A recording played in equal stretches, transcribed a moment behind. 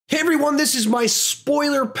everyone, this is my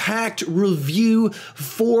spoiler-packed review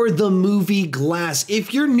for the movie Glass.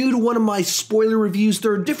 If you're new to one of my spoiler reviews,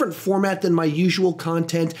 they're a different format than my usual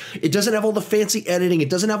content. It doesn't have all the fancy editing, it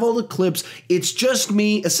doesn't have all the clips, it's just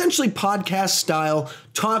me, essentially podcast style,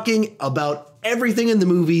 talking about everything in the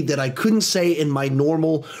movie that I couldn't say in my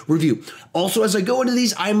normal review. Also, as I go into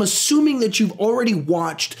these, I'm assuming that you've already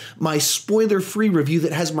watched my spoiler-free review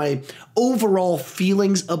that has my overall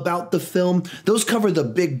feelings about the film. Those cover the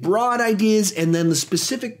big, broad ideas and then the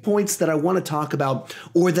specific points that I want to talk about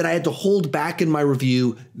or that I had to hold back in my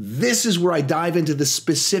review. This is where I dive into the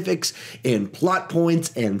specifics and plot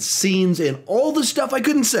points and scenes and all the stuff I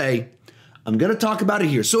couldn't say. I'm going to talk about it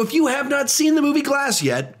here. So if you have not seen the movie Glass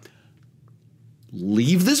yet,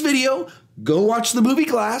 leave this video, go watch the movie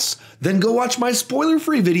Glass, then go watch my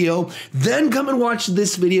spoiler-free video, then come and watch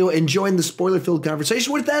this video and join the spoiler-filled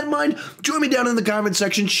conversation. With that in mind, join me down in the comment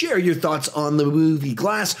section, share your thoughts on the movie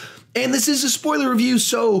Glass. And this is a spoiler review,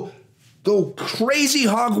 so go crazy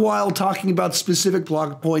hog wild talking about specific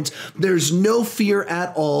plot points. There's no fear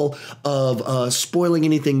at all of spoiling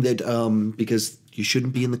anything that, because you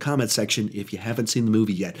shouldn't be in the comment section if you haven't seen the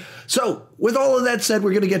movie yet. So with all of that said,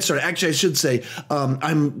 we're going to get started. Actually, I should say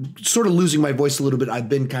I'm sort of losing my voice a little bit. I've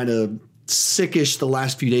been kind of sickish the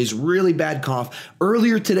last few days, really bad cough.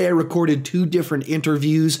 Earlier today, I recorded 2 different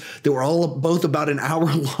interviews that were both about an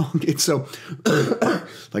hour long. And so,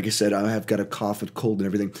 like I said, I have got a cough and cold and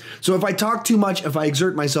everything. So if I talk too much, if I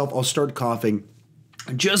exert myself, I'll start coughing.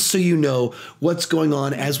 Just so you know what's going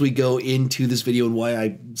on as we go into this video and why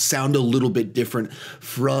I sound a little bit different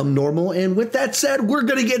from normal. And with that said, we're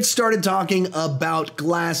going to get started talking about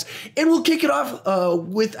Glass, and we'll kick it off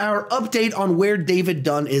with our update on where David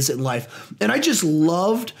Dunn is in life. And I just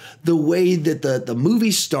loved the way that the movie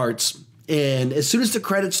starts. And as soon as the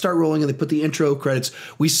credits start rolling and they put the intro credits,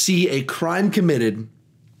 we see a crime committed,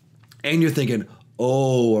 and you're thinking,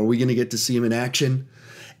 oh, are we going to get to see him in action?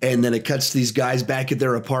 And then it cuts to these guys back at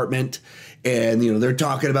their apartment, and they're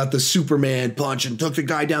talking about the Superman punch and took the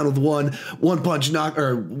guy down with one punch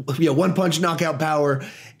knockout power.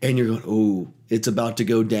 And you're going, oh, it's about to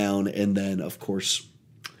go down. And then, of course,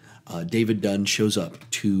 David Dunn shows up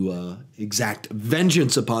to exact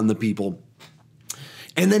vengeance upon the people.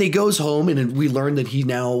 And then he goes home, and we learn that he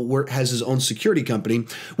now has his own security company,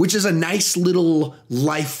 which is a nice little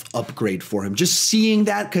life upgrade for him. Just seeing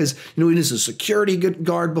that, because he was a security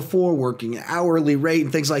guard before, working hourly rate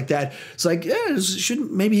and things like that. It's like, yeah,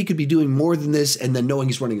 maybe he could be doing more than this. And then knowing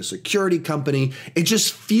he's running a security company, it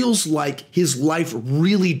just feels like his life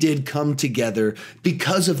really did come together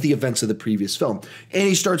because of the events of the previous film. And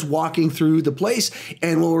he starts walking through the place,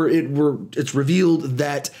 and it's revealed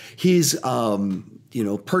that his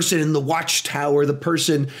person in the watchtower, the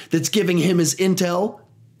person that's giving him his intel,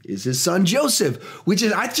 is his son Joseph, which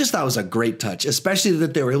I just thought was a great touch, especially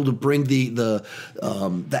that they were able to bring the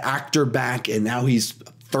actor back, and now he's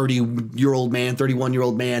 31-year-old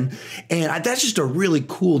man, and that's just a really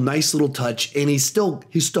cool, nice little touch. And he still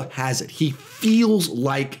has it. He feels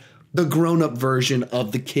like the grown-up version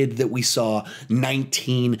of the kid that we saw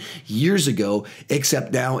 19 years ago,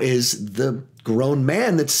 except now is the grown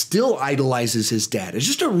man that still idolizes his dad. It's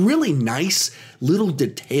just a really nice little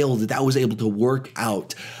detail that was able to work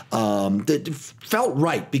out that felt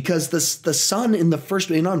right, because the son in the first,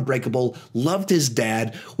 in Unbreakable, loved his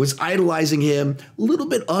dad, was idolizing him, a little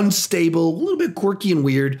bit unstable, a little bit quirky and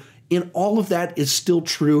weird. And all of that is still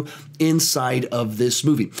true inside of this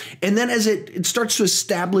movie. And then as it starts to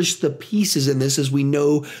establish the pieces in this, as we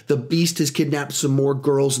know the Beast has kidnapped some more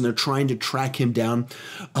girls and they're trying to track him down,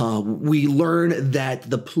 we learn that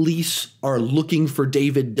the police are looking for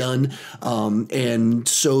David Dunn. And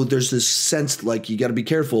so there's this sense like you got to be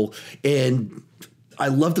careful. And I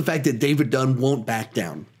love the fact that David Dunn won't back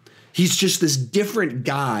down. He's just this different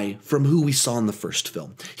guy from who we saw in the first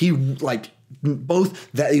film.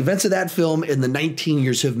 Both the events of that film and the 19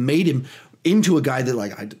 years have made him into a guy that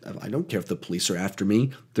I don't care if the police are after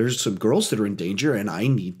me. There's some girls that are in danger and I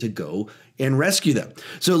need to go and rescue them.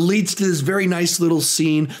 So it leads to this very nice little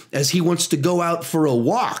scene as he wants to go out for a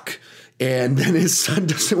walk, and then his son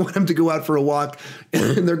doesn't want him to go out for a walk,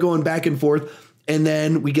 and they're going back and forth. And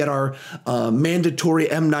then we get our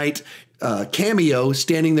mandatory M. Night cameo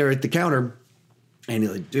standing there at the counter, and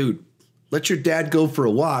he's like, dude, let your dad go for a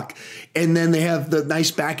walk. And then they have the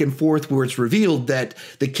nice back and forth where it's revealed that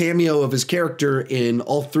the cameo of his character in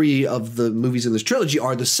all 3 of the movies in this trilogy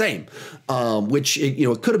are the same, which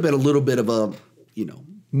it could have been a little bit of a,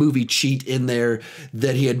 movie cheat in there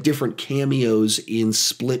that he had different cameos in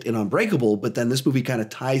Split and Unbreakable, but then this movie kind of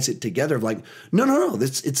ties it together of like, no,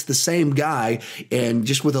 it's the same guy, and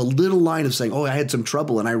just with a little line of saying, oh, I had some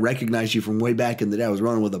trouble and I recognized you from way back in the day. I was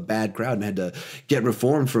running with a bad crowd and had to get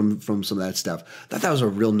reformed from some of that stuff. I thought that was a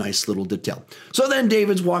real nice little detail. So then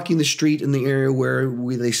David's walking the street in the area where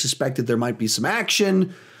they suspected there might be some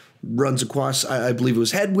action, runs across, I believe it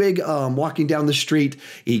was Hedwig, walking down the street.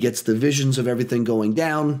 He gets the visions of everything going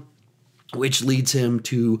down, which leads him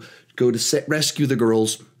to go to rescue the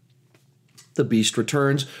girls. The Beast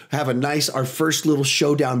returns, have our first little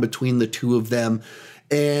showdown between the two of them.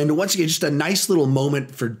 And once again, just a nice little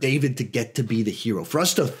moment for David to get to be the hero, for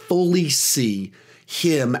us to fully see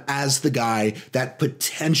him as the guy, that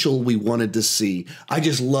potential we wanted to see. I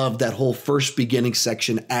just loved that whole first beginning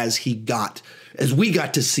section as we got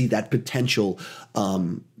to see that potential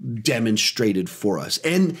demonstrated for us.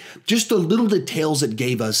 And just the little details it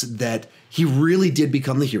gave us that he really did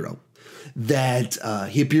become the hero, that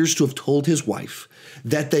he appears to have told his wife,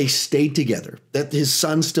 that they stayed together, that his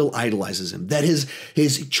son still idolizes him, that his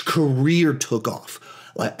career took off.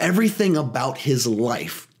 Everything about his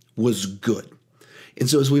life was good. And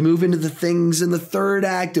so as we move into the things in the third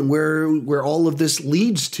act and where all of this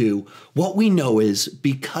leads to, what we know is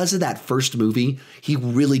because of that first movie, he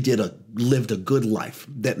really lived a good life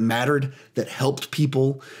that mattered, that helped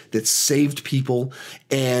people, that saved people.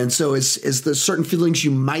 And so as the certain feelings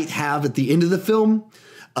you might have at the end of the film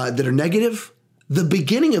that are negative, the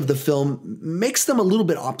beginning of the film makes them a little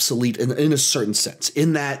bit obsolete in a certain sense,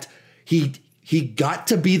 in that he got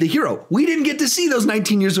to be the hero. We didn't get to see those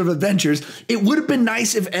 19 years of adventures. It would have been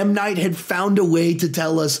nice if M. Night had found a way to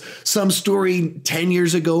tell us some story 10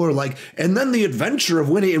 years ago, or like, and then the adventure of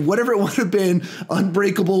winning, and whatever it would have been,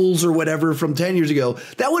 Unbreakables or whatever from 10 years ago.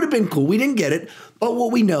 That would have been cool. We didn't get it. But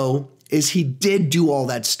what we know is he did do all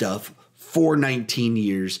that stuff for 19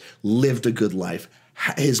 years, lived a good life.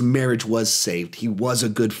 His marriage was saved. He was a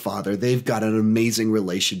good father. They've got an amazing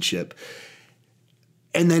relationship.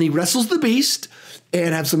 And then he wrestles the Beast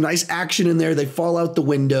and have some nice action in there. They fall out the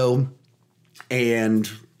window and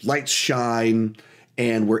lights shine,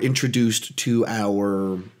 and we're introduced to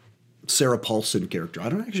our Sarah Paulson character. I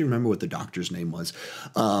don't actually remember what the doctor's name was.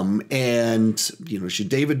 And, she's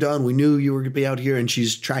David Dunn. We knew you were going to be out here, and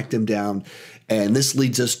she's tracked him down. And this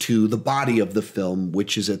leads us to the body of the film,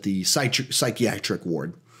 which is at the psychiatric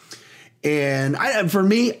ward. And I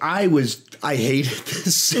hated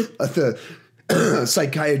this.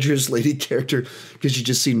 Psychiatrist lady character, because she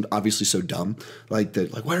just seemed obviously so dumb. Like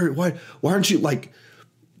that, like why aren't you like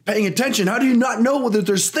paying attention? How do you not know that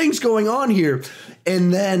there's things going on here?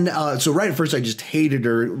 And then so right at first I just hated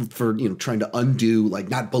her for trying to undo, like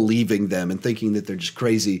not believing them and thinking that they're just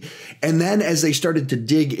crazy. And then as they started to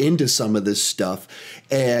dig into some of this stuff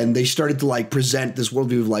and they started to like present this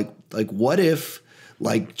worldview of like what if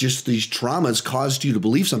like just these traumas caused you to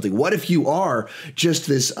believe something? What if you are just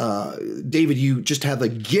this, David, you just have a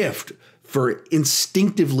gift for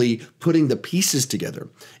instinctively putting the pieces together,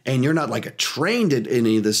 and you're not like a trained at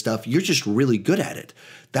any of this stuff. You're just really good at it.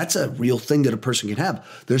 That's a real thing that a person can have.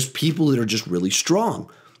 There's people that are just really strong.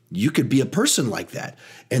 You could be a person like that.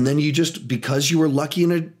 And then you just, because you were lucky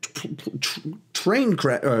in a train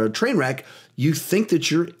wreck, you think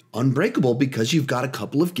that you're unbreakable because you've got a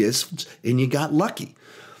couple of gifts and you got lucky.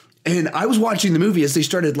 And I was watching the movie as they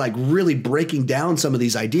started like really breaking down some of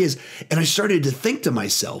these ideas. And I started to think to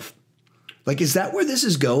myself, like, is that where this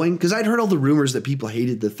is going? Because I'd heard all the rumors that people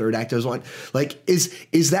hated the third act. I was like,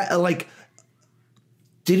 is that like,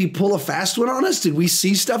 did he pull a fast one on us? Did we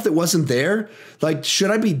see stuff that wasn't there? Like,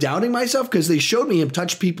 should I be doubting myself? Because they showed me him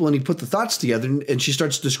touch people and he put the thoughts together, and she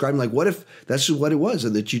starts describing like, what if that's just what it was?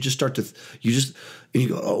 And that you just start to, and you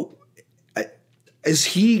go, oh, is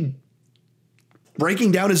he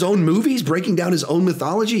breaking down his own movies, breaking down his own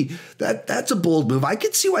mythology? That's a bold move. I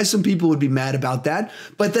could see why some people would be mad about that.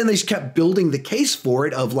 But then they kept building the case for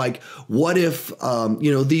it of like, what if,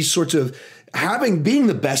 these sorts of, being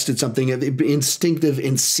the best at something, instinctive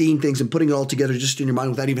in seeing things and putting it all together just in your mind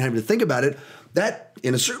without even having to think about it, that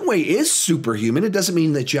in a certain way is superhuman. It doesn't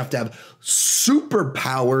mean that you have to have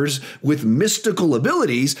superpowers with mystical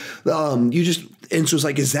abilities. And so it's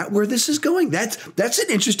like, is that where this is going? That's an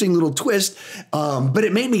interesting little twist. But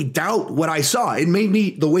it made me doubt what I saw. It made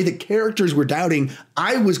me, the way the characters were doubting,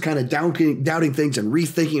 I was kind of doubting things and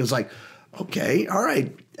rethinking. It was like, okay, all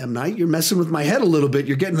right, M. Night, you're messing with my head a little bit.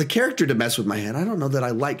 You're getting the character to mess with my head. I don't know that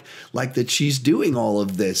I like that she's doing all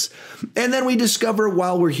of this. And then we discover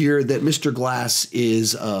while we're here that Mr. Glass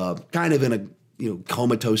is kind of in a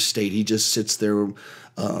comatose state. He just sits there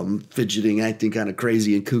fidgeting, acting kind of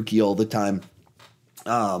crazy and kooky all the time.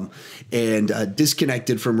 and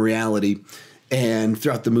disconnected from reality. And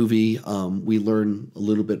throughout the movie, we learn a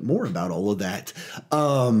little bit more about all of that.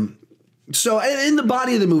 So in the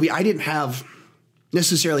body of the movie, I didn't have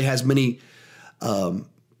necessarily as many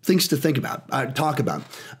things to think about, talk about.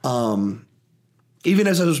 Even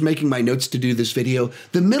as I was making my notes to do this video,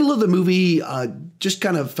 the middle of the movie just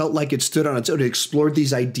kind of felt like it stood on its own. It explored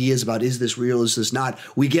these ideas about, is this real, is this not?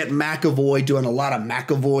 We get McAvoy doing a lot of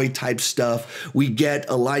McAvoy type stuff. We get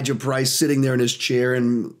Elijah Price sitting there in his chair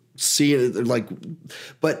and seeing it, like,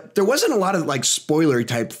 but there wasn't a lot of like spoilery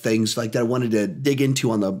type things like that I wanted to dig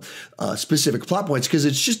into on the specific plot points, because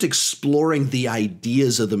it's just exploring the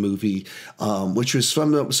ideas of the movie, which was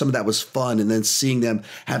some of that was fun, and then seeing them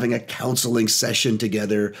having a counseling session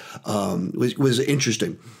together was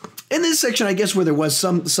interesting. In this section, I guess where there was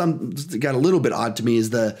some that got a little bit odd to me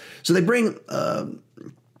is so they bring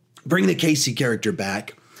the Casey character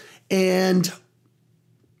back, and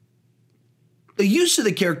the use of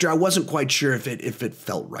the character, I wasn't quite sure if it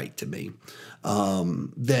felt right to me.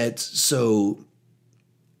 So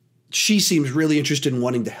she seems really interested in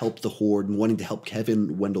wanting to help the Horde and wanting to help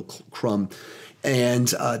Kevin Wendell Crumb.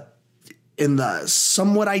 And in the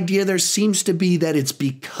somewhat idea, there seems to be that it's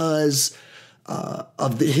because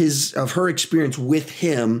of her experience with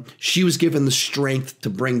him, she was given the strength to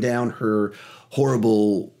bring down her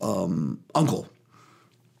horrible uncle.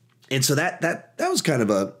 And so that was kind of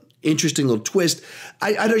a interesting little twist.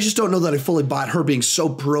 I just don't know that I fully bought her being so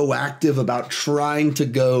proactive about trying to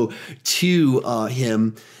go to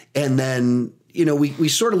him. And then, we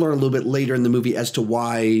sort of learn a little bit later in the movie as to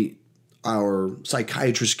why our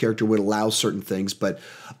psychiatrist character would allow certain things. But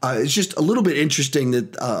it's just a little bit interesting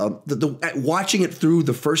that watching it through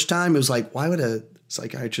the first time, it was like, why would a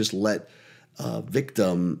psychiatrist let a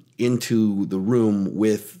victim into the room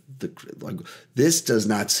with this does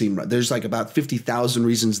not seem right. There's like about 50,000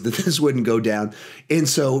 reasons that this wouldn't go down. And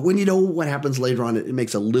so when you know what happens later on, it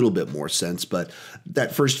makes a little bit more sense. But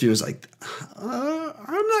that first view is like,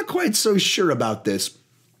 I'm not quite so sure about this.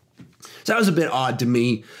 So that was a bit odd to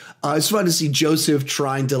me. It's fun to see Joseph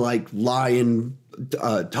trying to like lie and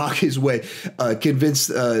talk his way, convince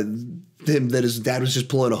him that his dad was just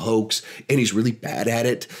pulling a hoax, and he's really bad at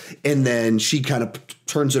it. And then she kind of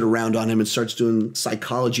turns it around on him and starts doing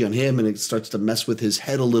psychology on him, and it starts to mess with his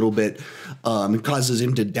head a little bit. It causes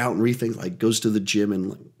him to doubt and rethink, like goes to the gym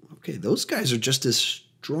and like, okay, those guys are just as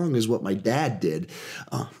strong as what my dad did.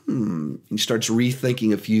 He starts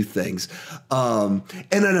rethinking a few things. And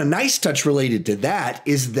then a nice touch related to that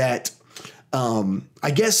is that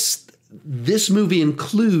I guess this movie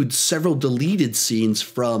includes several deleted scenes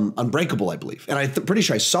from Unbreakable, I believe. And I'm pretty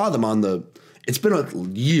sure I saw them it's been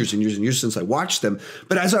years and years and years since I watched them.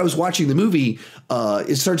 But as I was watching the movie,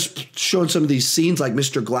 it starts showing some of these scenes like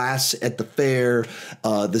Mr. Glass at the fair,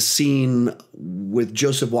 the scene with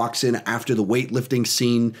Joseph walks in after the weightlifting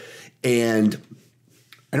scene. And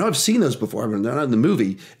I know I've seen those before, but they're not in the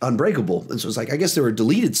movie Unbreakable. And so it's like, I guess there were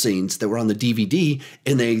deleted scenes that were on the DVD,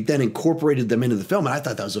 and they then incorporated them into the film. And I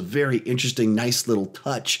thought that was a very interesting, nice little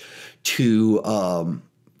touch to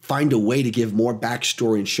find a way to give more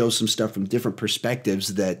backstory and show some stuff from different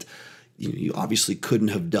perspectives that you obviously couldn't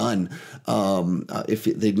have done if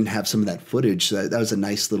they didn't have some of that footage. So that was a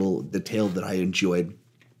nice little detail that I enjoyed.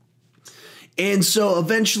 And so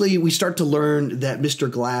eventually we start to learn that Mr.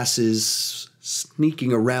 Glass is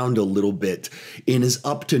sneaking around a little bit and is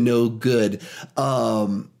up to no good.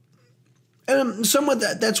 And somewhat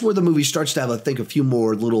that's where the movie starts to have, I think, a few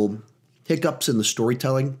more little hiccups in the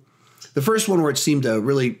storytelling. The first one where it seemed to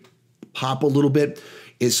really pop a little bit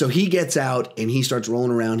is so he gets out and he starts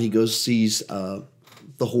rolling around. He goes, sees the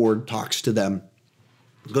Horde, talks to them,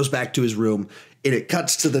 goes back to his room, and it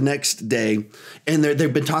cuts to the next day. And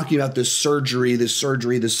they've been talking about this surgery.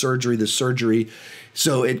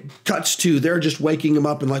 So it cuts to they're just waking him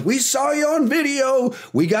up and like, we saw you on video.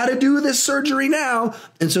 We got to do this surgery now.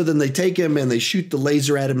 And so then they take him and they shoot the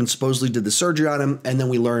laser at him and supposedly did the surgery on him. And then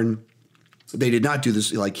we learn they did not do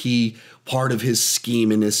this. Like part of his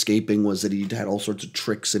scheme in escaping was that he had all sorts of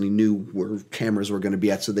tricks and he knew where cameras were going to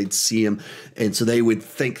be at. So they'd see him. And so they would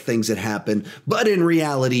think things had happened. But in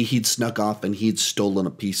reality, he'd snuck off and he'd stolen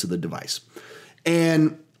a piece of the device.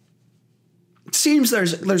 And it seems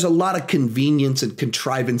there's a lot of convenience and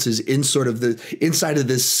contrivances in sort of the inside of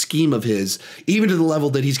this scheme of his, even to the level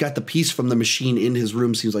that he's got the piece from the machine in his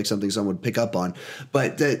room. Seems like something someone would pick up on,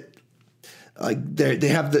 but that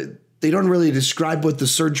they don't really describe what the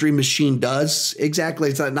surgery machine does exactly.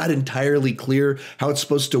 It's not entirely clear how it's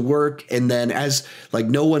supposed to work. And then as like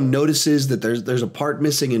no one notices that there's a part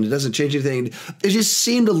missing and it doesn't change anything, it just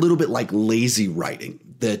seemed a little bit like lazy writing.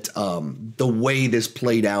 that the way this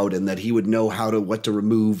played out, and that he would know what to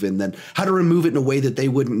remove, and then how to remove it in a way that they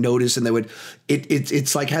wouldn't notice, and they would.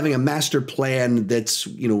 It's like having a master plan that's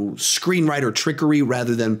screenwriter trickery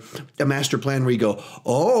rather than a master plan where you go,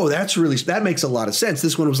 oh, that makes a lot of sense.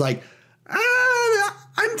 This one was like,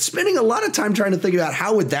 I'm spending a lot of time trying to think about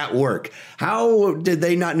how would that work? How did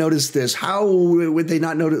they not notice this? How would they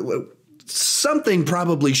not notice? Something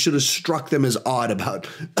probably should have struck them as odd about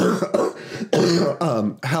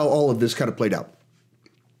how all of this kind of played out.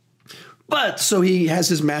 But so he has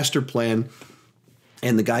his master plan,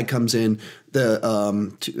 and the guy comes in.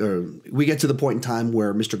 We get to the point in time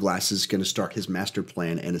where Mr. Glass is going to start his master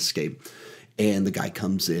plan and escape, and the guy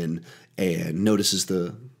comes in and notices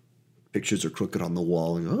the pictures are crooked on the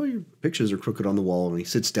wall, and your pictures are crooked on the wall, and he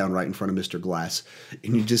sits down right in front of Mr. Glass,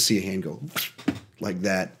 and you just see a hand go like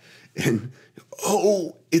that. And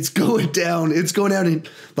it's going down. It's going down. And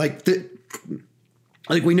like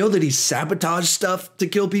we know that he's sabotaged stuff to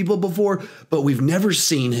kill people before, but we've never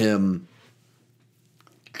seen him,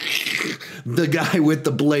 the guy with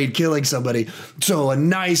the blade, killing somebody. So a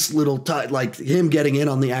nice little touch, like him getting in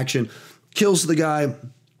on the action, kills the guy.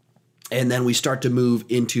 And then we start to move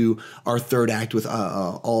into our third act with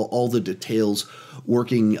all the details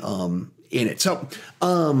working in it. So,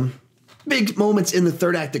 big moments in the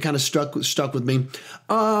third act that kind of stuck with me.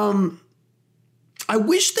 I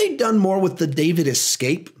wish they'd done more with the David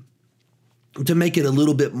escape to make it a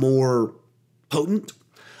little bit more potent.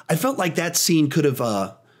 I felt like that scene could have.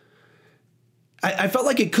 I felt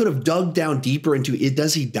like it could have dug down deeper into it.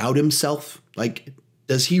 Does he doubt himself? Like,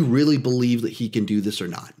 does he really believe that he can do this or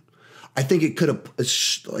not? I think it could have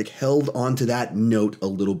held onto that note a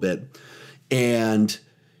little bit, and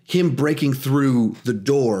him breaking through the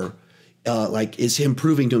door. Is him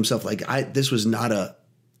proving to himself, this was not a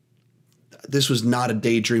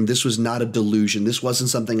daydream. This was not a delusion. This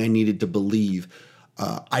wasn't something I needed to believe.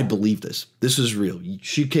 I believe this. This is real.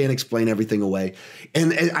 She can't explain everything away.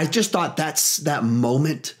 And I just thought that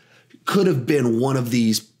moment could have been one of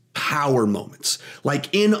these power moments.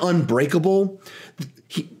 Like in Unbreakable,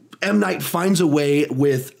 M. Night finds a way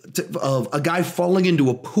of a guy falling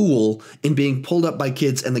into a pool and being pulled up by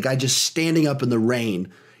kids, and the guy just standing up in the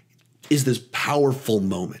rain is this powerful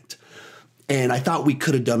moment. And I thought we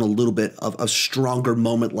could have done a little bit of a stronger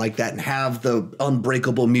moment like that and have the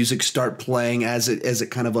Unbreakable music start playing as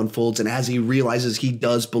it kind of unfolds, and as he realizes he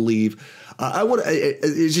does believe.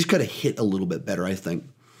 It just could have hit a little bit better, I think.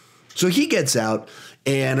 So he gets out,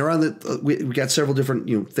 and around we got several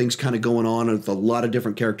different things kind of going on with a lot of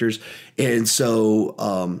different characters. And so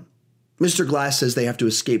Mr. Glass says they have to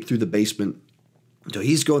escape through the basement. So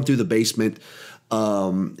he's going through the basement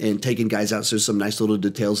and taking guys out. So there's some nice little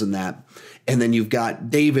details in that. And then you've got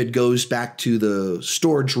David goes back to the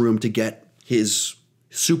storage room to get his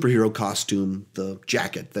superhero costume, the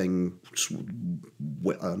jacket thing,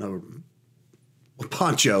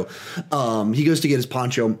 poncho. He goes to get his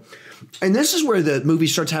poncho. And this is where the movie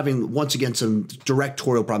starts having, once again, some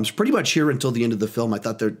directorial problems. Pretty much here until the end of the film, I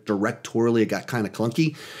thought that directorially it got kind of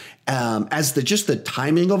clunky. As the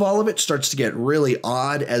timing of all of it starts to get really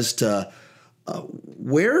odd as to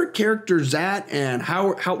where characters at, and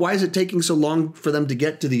why is it taking so long for them to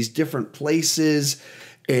get to these different places,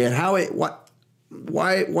 and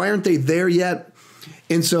why aren't they there yet?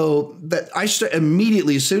 And so that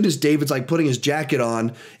immediately, as soon as David's like putting his jacket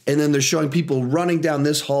on, and then they're showing people running down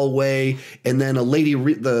this hallway, and then a lady,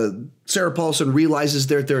 Sarah Paulson realizes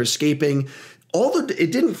they're escaping.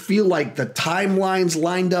 It didn't feel like the timelines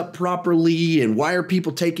lined up properly, and why are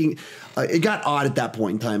people taking? It got odd at that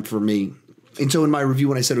point in time for me. And so in my review,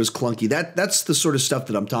 when I said it was clunky, that's the sort of stuff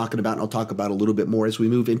that I'm talking about, and I'll talk about a little bit more as we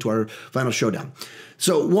move into our final showdown.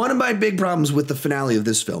 So one of my big problems with the finale of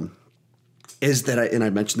this film is that, and I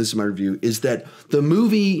mentioned this in my review, is that the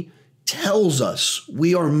movie tells us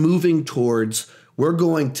we're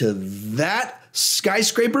going to that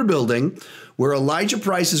skyscraper building where Elijah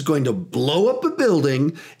Price is going to blow up a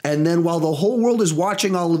building, and then while the whole world is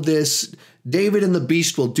watching all of this, David and the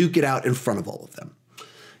Beast will duke it out in front of all of them.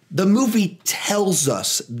 The movie tells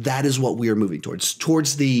us that is what we are moving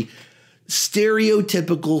towards the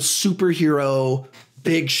stereotypical superhero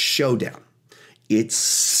big showdown. It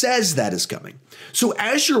says that is coming. So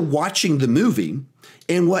as you're watching the movie,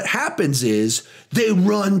 and what happens is they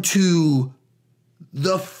run to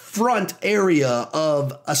the front area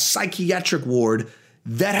of a psychiatric ward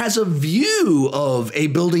that has a view of a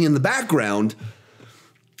building in the background.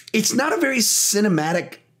 It's not a very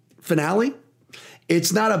cinematic finale.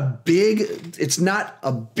 It's not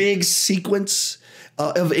a big sequence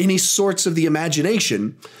of any sorts of the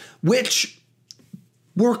imagination, which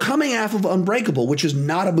We're coming off of Unbreakable, which is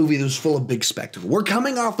not a movie that was full of big spectacle. We're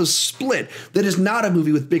coming off of Split, that is not a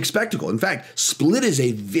movie with big spectacle. In fact, Split is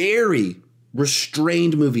a very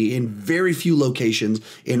restrained movie in very few locations,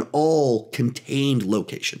 in all contained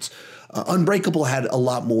locations. Unbreakable had a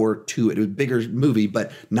lot more to it. It was a bigger movie,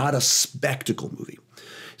 but not a spectacle movie.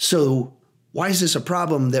 So why is this a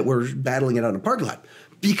problem that we're battling it out in a parking lot?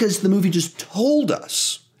 Because the movie just told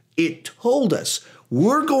us,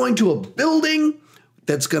 we're going to a building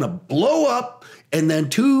that's going to blow up, and then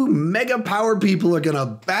two mega powered people are going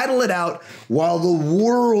to battle it out while the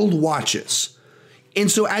world watches. And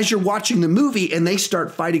so as you're watching the movie and they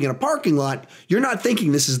start fighting in a parking lot, you're not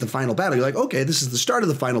thinking this is the final battle. You're like, okay, this is the start of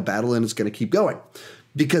the final battle and it's going to keep going,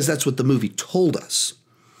 because that's what the movie told us.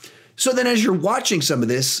 So then as you're watching some of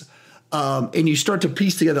this and you start to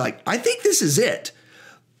piece together, like, I think this is it.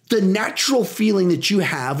 The natural feeling that you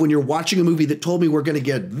have when you're watching a movie that told me we're going to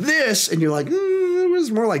get this and you're like, it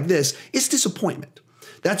was more like this, is disappointment.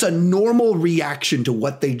 That's a normal reaction to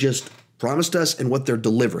what they just promised us and what they're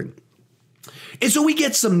delivering. And so we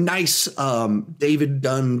get some nice David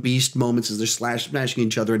Dunn beast moments as they're smashing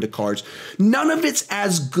each other into cars. None of it's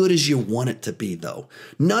as good as you want it to be, though.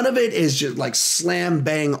 None of it is just like slam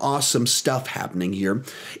bang awesome stuff happening here.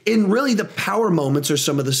 And really the power moments are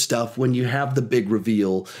some of the stuff when you have the big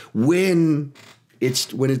reveal, when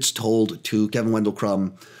it's told to Kevin Wendell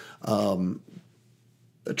Crumb,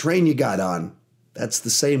 the train you got on, that's the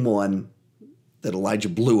same one that Elijah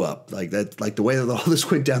blew up. Like that, like the way that all this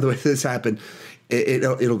went down, the way this happened, it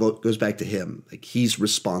goes back to him. Like he's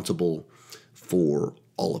responsible for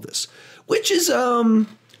all of this, which is, I mean,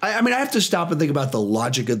 I have to stop and think about the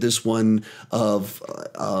logic of this one.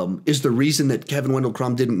 Is the reason that Kevin Wendell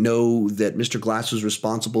Crumb didn't know that Mr. Glass was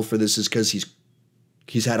responsible for this is because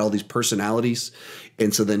he's had all these personalities,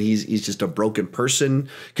 and so then he's just a broken person?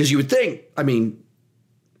 Because you would think, I mean,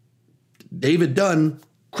 David Dunn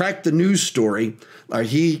cracked the news story.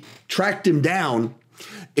 He tracked him down.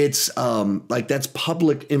 It's like that's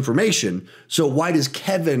public information. So why does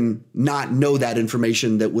Kevin not know that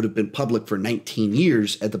information that would have been public for 19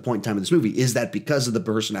 years at the point in time of this movie? Is that because of the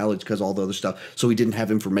personalities, because of all the other stuff? So he didn't have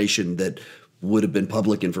information that would have been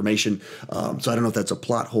public information. So I don't know if that's a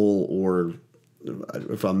plot hole or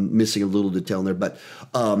if I'm missing a little detail in there. But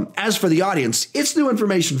as for the audience, it's new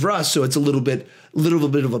information for us. So it's a little bit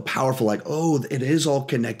of a powerful, like, oh, it is all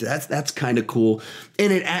connected. That's kind of cool.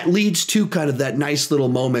 And it leads to kind of that nice little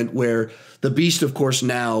moment where the beast, of course,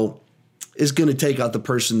 now is going to take out the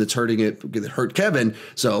person that's that hurt Kevin.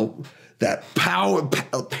 So that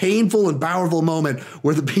painful and powerful moment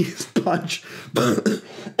where the beast punches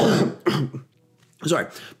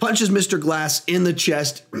Mr. Glass in the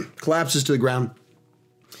chest, collapses to the ground.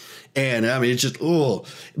 And I mean, it's just, oh.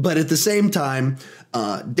 But at the same time,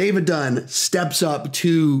 David Dunn steps up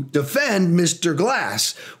to defend Mr.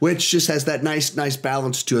 Glass, which just has that nice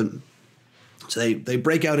balance to it. So they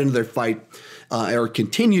break out into their fight, or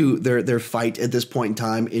continue their fight at this point in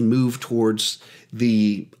time, and move towards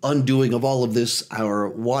the undoing of all of this, our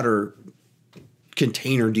water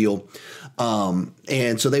container deal.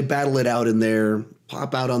 And so they battle it out in there,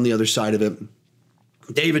 pop out on the other side of it.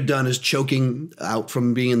 David Dunn is choking out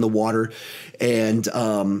from being in the water. And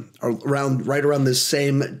right around this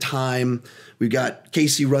same time, we got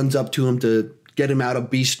Casey runs up to him to get him out of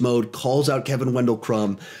beast mode, calls out Kevin Wendell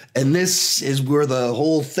Crumb. And this is where the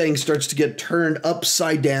whole thing starts to get turned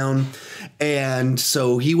upside down. And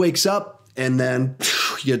so he wakes up and then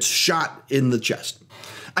gets shot in the chest.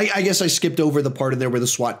 I guess I skipped over the part in there where the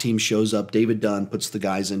SWAT team shows up. David Dunn puts the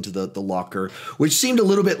guys into the locker, which seemed a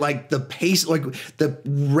little bit like the pace, like the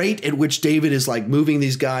rate at which David is like moving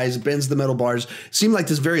these guys, bends the metal bars, seemed like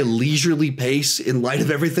this very leisurely pace in light of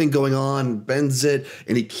everything going on, bends it,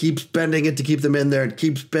 and he keeps bending it to keep them in there and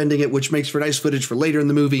keeps bending it, which makes for nice footage for later in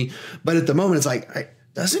the movie. But at the moment, it's like,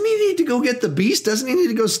 doesn't he need to go get the beast? Doesn't he need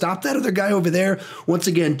to go stop that other guy over there? Once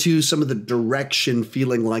again, too, some of the direction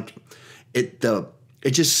feeling like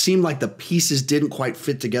it just seemed like the pieces didn't quite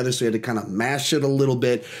fit together, so he had to kind of mash it a little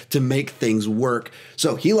bit to make things work.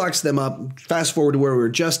 So he locks them up. Fast forward to where we were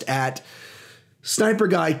just at. Sniper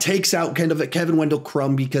guy takes out kind of Kevin Wendell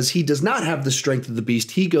Crumb because he does not have the strength of the beast.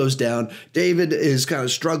 He goes down. David is kind of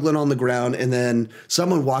struggling on the ground, and then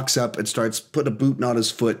someone walks up and starts putting a boot on his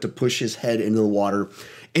foot to push his head into the water.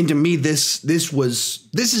 And to me, this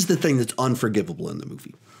is the thing that's unforgivable in the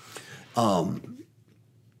movie.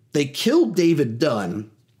 They killed David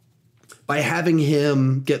Dunn by having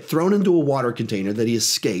him get thrown into a water container that he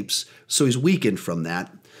escapes, so he's weakened from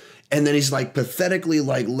that. And then he's like pathetically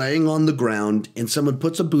like laying on the ground, and someone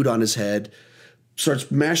puts a boot on his head,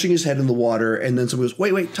 starts mashing his head in the water, and then someone goes,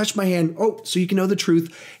 wait, touch my hand. Oh, so you can know the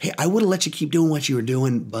truth. Hey, I would have let you keep doing what you were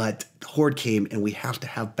doing, but the Horde came, and we have to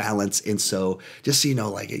have balance. And so just so you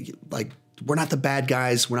know, like we're not the bad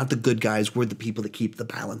guys. We're not the good guys. We're the people that keep the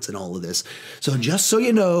balance in all of this. So just so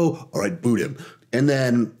you know, all right, boot him. And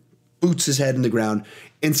then boots his head in the ground.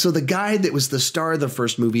 And so the guy that was the star of the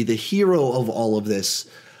first movie, the hero of all of this,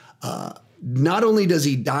 not only does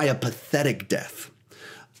he die a pathetic death,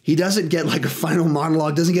 he doesn't get like a final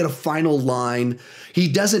monologue, doesn't get a final line. He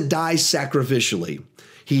doesn't die sacrificially.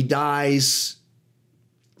 He dies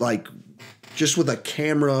like just with a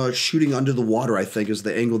camera shooting under the water, I think, is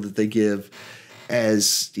the angle that they give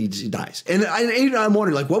as he dies. And I'm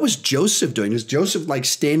wondering, like, what was Joseph doing? Is Joseph like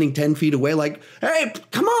standing 10 feet away like, hey,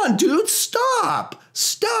 come on, dude, stop.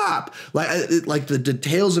 Like the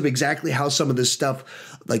details of exactly how some of this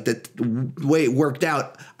stuff, like the way it worked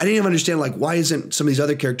out, I didn't even understand, like, why isn't some of these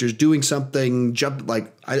other characters doing something,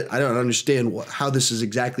 I don't understand how this is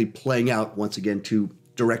exactly playing out. Once again, to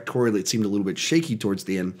directorially, it seemed a little bit shaky towards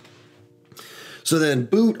the end. So then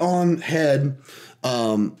boot on head,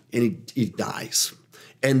 and he dies.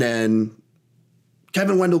 And then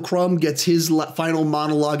Kevin Wendell Crumb gets his final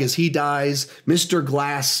monologue as he dies. Mr.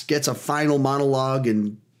 Glass gets a final monologue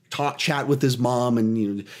and chat with his mom,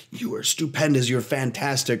 and you are stupendous, you're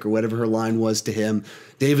fantastic, or whatever her line was to him.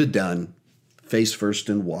 David Dunn, face first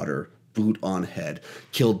in water, boot on head,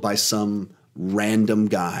 killed by some random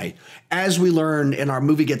guy. As we learn, and our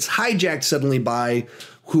movie gets hijacked suddenly by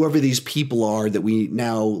whoever these people are that we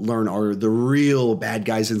now learn are the real bad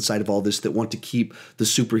guys inside of all this that want to keep the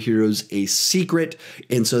superheroes a secret.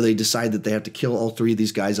 And so they decide that they have to kill all three of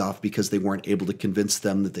these guys off because they weren't able to convince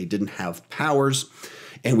them that they didn't have powers.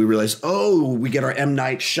 And we realize, oh, we get our M.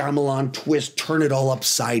 Night Shyamalan twist, turn it all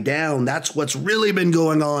upside down. That's what's really been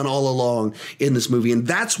going on all along in this movie. And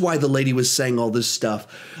that's why the lady was saying all this stuff.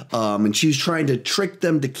 And she was trying to trick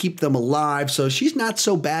them to keep them alive. So she's not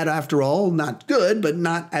so bad after all. Not good, but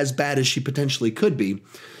not as bad as she potentially could be.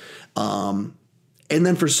 And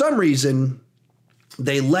then for some reason,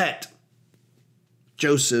 they let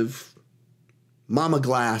Joseph, Mama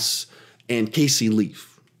Glass, and Casey leave.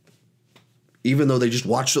 Even though they just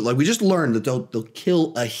watched it, like we just learned that they'll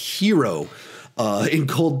kill a hero in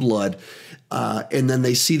cold blood. And then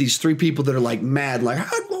they see these three people that are like mad, like,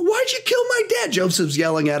 why'd you kill my dad? Joseph's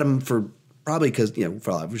yelling at him for probably because,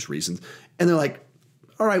 for obvious reasons. And they're like,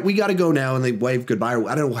 all right, we got to go now. And they wave goodbye.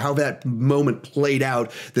 I don't know how that moment played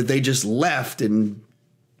out, that they just left and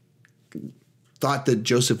thought that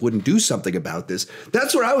Joseph wouldn't do something about this.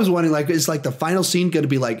 That's what I was wondering. Like, is like the final scene going to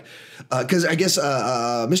be like, because I guess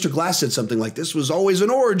Mr. Glass said something like, this was always an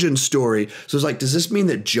origin story. So it's like, does this mean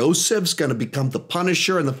that Joseph's going to become the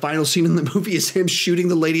Punisher and the final scene in the movie is him shooting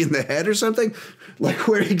the lady in the head or something? Like,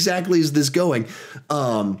 where exactly is this going?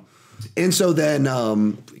 And so then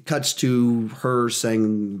it cuts to her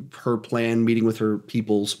saying her plan, meeting with her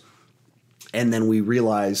peoples. And then we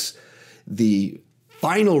realize the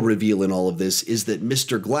final reveal in all of this is that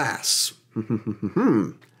Mr. Glass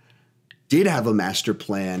did have a master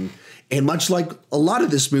plan. And much like a lot of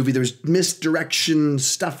this movie, there's misdirection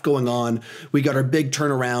stuff going on. We got our big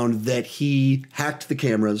turnaround that he hacked the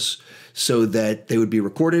cameras so that they would be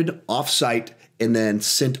recorded off-site and then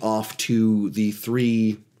sent off to the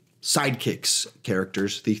three sidekicks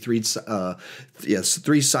characters, the three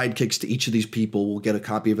sidekicks to each of these people. We'll get a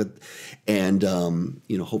copy of it, and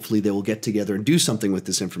hopefully they will get together and do something with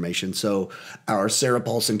this information. So our Sarah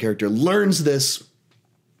Paulson character learns this,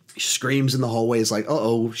 screams in the hallways like,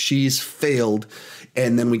 uh-oh, she's failed.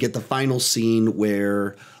 And then we get the final scene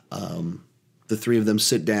where the three of them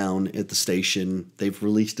sit down at the station. They've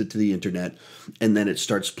released it to the internet, and then it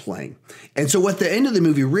starts playing. And so at the end of the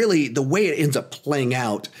movie, really, the way it ends up playing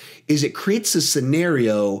out is it creates a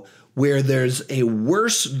scenario where there's a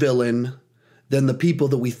worse villain than the people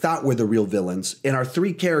that we thought were the real villains. And our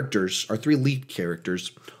three lead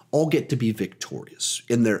characters, all get to be victorious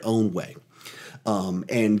in their own way,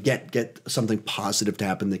 and get something positive to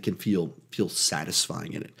happen that can feel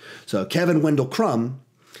satisfying in it. So Kevin Wendell Crumb,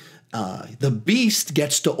 the Beast,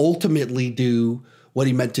 gets to ultimately do what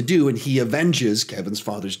he meant to do, and he avenges Kevin's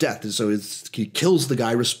father's death. And so he kills the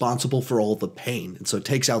guy responsible for all the pain. And so it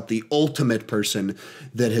takes out the ultimate person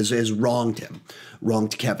that has wronged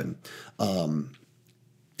Kevin.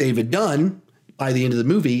 David Dunn, by the end of the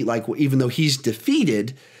movie, like, even though he's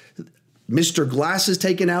defeated, Mr. Glass is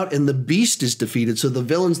taken out and the Beast is defeated. So the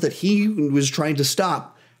villains that he was trying to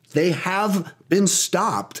stop they have been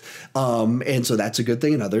stopped. And so that's a good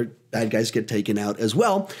thing. And other bad guys get taken out as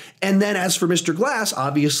well. And then as for Mr. Glass,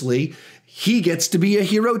 obviously, he gets to be a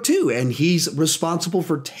hero too. And he's responsible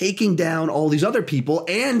for taking down all these other people.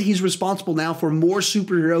 And he's responsible now for more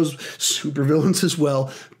superheroes, supervillains as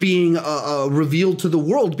well, being revealed to the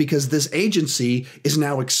world because this agency is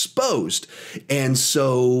now exposed. And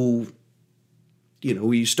so, you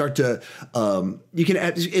know, you start to,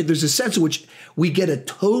 there's a sense in which we get a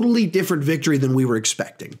totally different victory than we were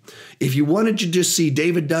expecting. If you wanted to just see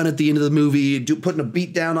David Dunn at the end of the movie putting a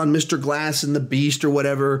beat down on Mr. Glass and the Beast or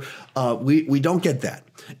whatever, we don't get that.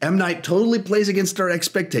 M. Night totally plays against our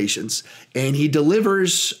expectations, and he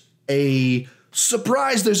delivers a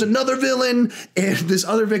surprise, there's another villain and this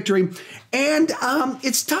other victory. And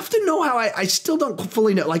it's tough to know how I still don't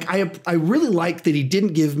fully know. Like, I really like that he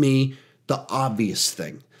didn't give me the obvious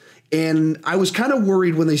thing. And I was kind of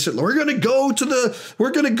worried when they said, we're going to go to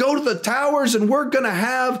the towers and we're going to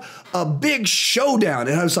have a big showdown.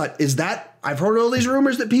 And I was like, I've heard all these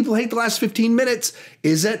rumors that people hate the last 15 minutes.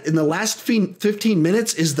 Is it in the last 15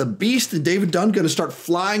 minutes, is the Beast and David Dunn going to start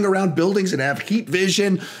flying around buildings and have heat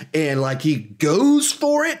vision and like he goes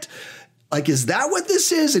for it? Like, is that what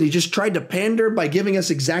this is? And he just tried to pander by giving us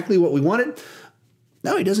exactly what we wanted?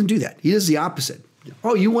 No, he doesn't do that. He does the opposite.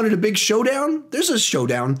 Oh, you wanted a big showdown? There's a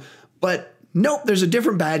showdown, but nope, there's a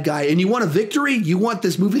different bad guy. And you want a victory? You want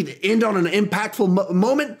this movie to end on an impactful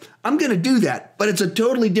moment? I'm going to do that, but it's a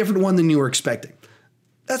totally different one than you were expecting.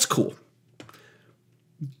 That's cool.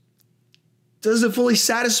 Does it fully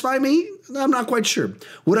satisfy me? I'm not quite sure.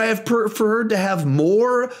 Would I have preferred to have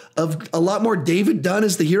a lot more David Dunn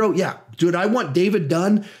as the hero? Yeah. Did I want David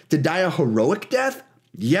Dunn to die a heroic death?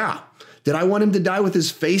 Yeah. Did I want him to die with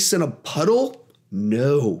his face in a puddle?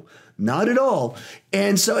 No, not at all.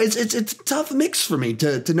 And so it's a tough mix for me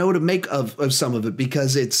to know what to make of some of it,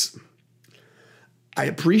 because I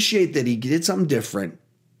appreciate that he did something different.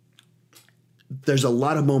 There's a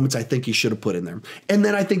lot of moments I think he should have put in there. And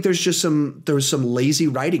then I think there was some lazy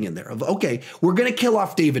writing in there of, okay, we're going to kill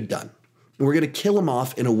off David Dunn. We're going to kill him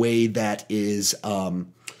off in a way that is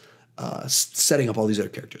setting up all these other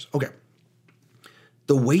characters. Okay.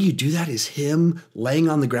 The way you do that is him laying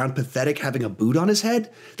on the ground, pathetic, having a boot on his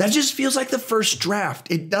head. That just feels like the first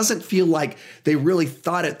draft. It doesn't feel like they really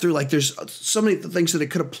thought it through. Like, there's so many things that it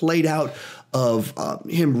could have played out of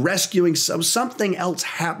him rescuing something else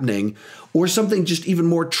happening, or something just even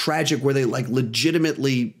more tragic where they like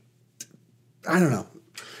legitimately, I don't know.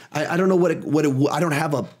 I don't know what I don't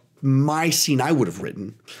have my scene I would have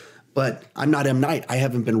written, but I'm not M. Night. I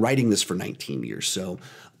haven't been writing this for 19 years. So,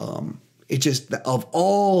 it just, of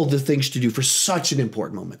all the things to do for such an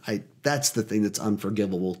important moment, that's the thing that's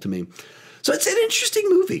unforgivable to me. So it's an interesting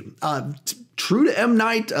movie. True to M.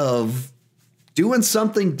 Night of doing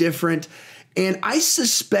something different. And I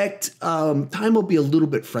suspect time will be a little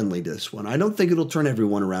bit friendly to this one. I don't think it'll turn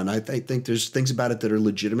everyone around. I think there's things about it that are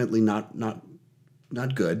legitimately not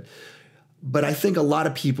good. But I think a lot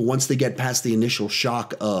of people, once they get past the initial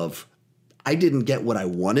shock of, I didn't get what I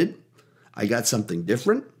wanted, I got something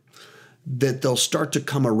different, that they'll start to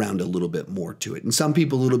come around a little bit more to it. And some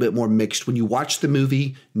people a little bit more mixed. When you watch the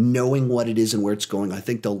movie, knowing what it is and where it's going, I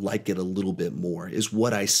think they'll like it a little bit more, is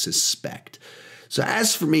what I suspect. So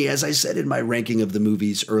as for me, as I said in my ranking of the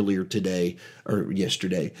movies earlier today, or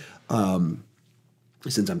yesterday,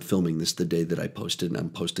 since I'm filming this the day that I posted, and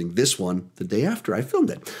I'm posting this one the day after I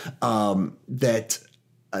filmed it,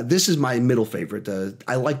 this is my middle favorite.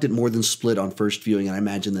 I liked it more than Split on first viewing, and I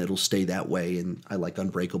imagine that it'll stay that way. And I like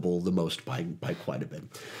Unbreakable the most by quite a bit.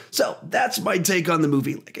 So that's my take on the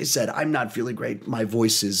movie. Like I said, I'm not feeling great. My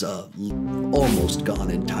voice is almost gone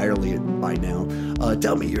entirely by now.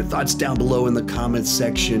 Tell me your thoughts down below in the comments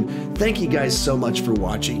section. Thank you guys so much for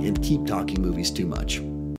watching, and keep talking movies too much.